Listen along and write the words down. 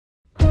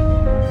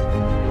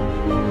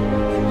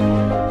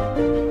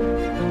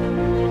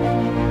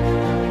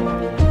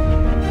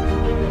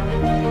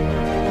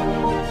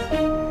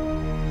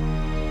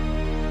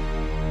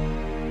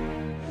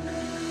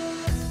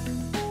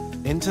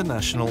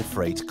International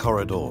freight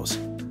corridors.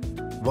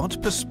 What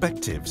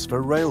perspectives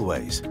for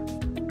railways?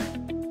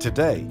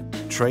 Today,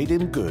 trade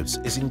in goods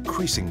is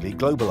increasingly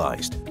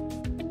globalized.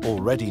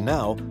 Already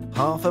now,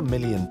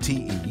 500,000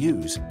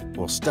 TEUs,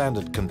 or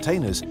standard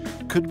containers,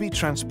 could be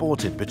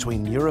transported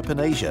between Europe and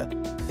Asia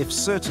if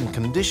certain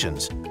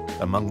conditions,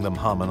 among them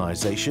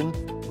harmonization,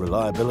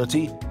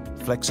 reliability,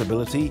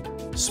 flexibility,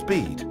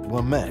 speed,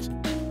 were met.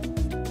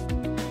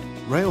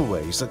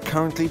 Railways are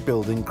currently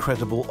building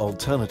credible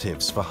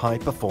alternatives for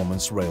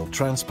high-performance rail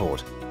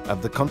transport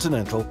at the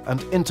continental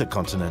and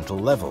intercontinental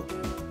level.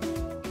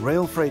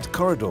 Rail freight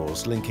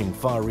corridors linking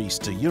Far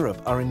East to Europe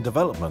are in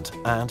development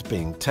and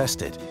being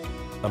tested.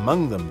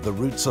 Among them, the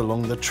routes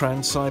along the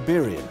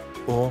Trans-Siberian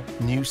or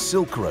New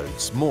Silk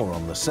Roads, more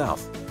on the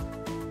south.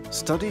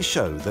 Studies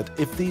show that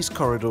if these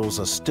corridors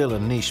are still a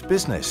niche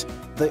business,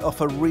 they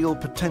offer real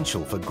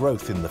potential for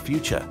growth in the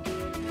future.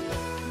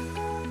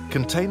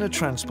 Container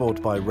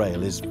transport by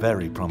rail is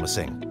very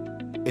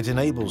promising. It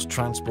enables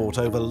transport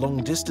over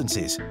long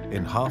distances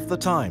in half the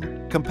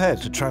time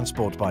compared to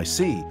transport by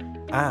sea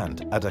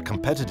and at a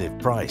competitive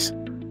price.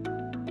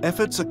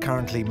 Efforts are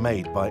currently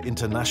made by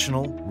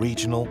international,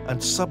 regional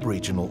and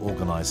sub-regional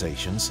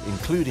organizations,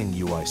 including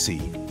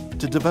UIC,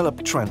 to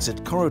develop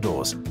transit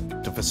corridors,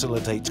 to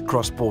facilitate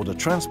cross-border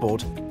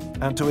transport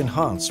and to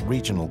enhance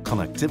regional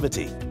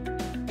connectivity.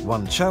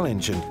 One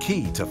challenge and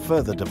key to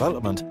further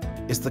development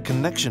is the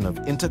connection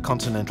of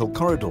intercontinental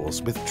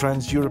corridors with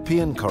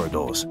trans-European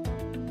corridors.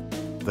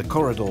 The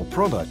corridor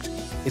product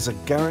is a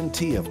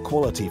guarantee of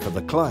quality for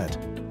the client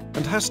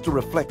and has to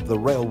reflect the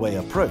railway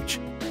approach,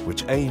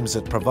 which aims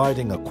at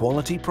providing a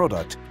quality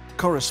product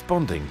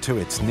corresponding to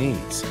its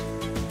needs.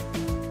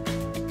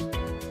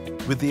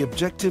 With the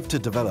objective to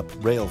develop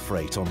rail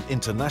freight on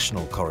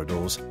international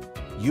corridors,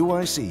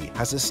 UIC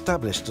has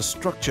established a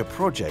structure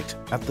project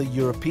at the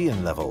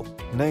European level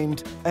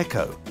named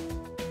ECHO,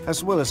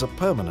 as well as a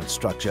permanent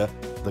structure,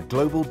 the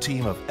Global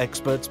Team of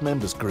Experts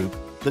Members Group,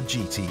 the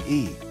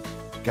GTE,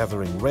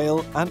 gathering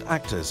rail and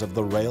actors of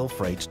the rail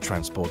freight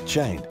transport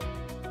chain.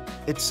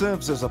 It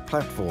serves as a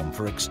platform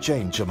for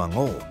exchange among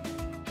all.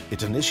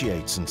 It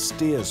initiates and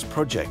steers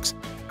projects,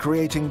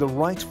 creating the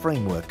right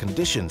framework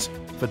conditions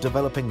for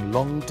developing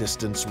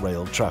long-distance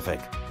rail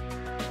traffic.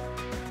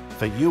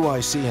 For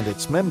UIC and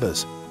its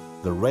members,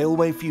 the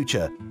railway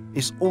future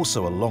is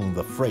also along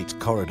the freight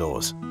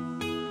corridors.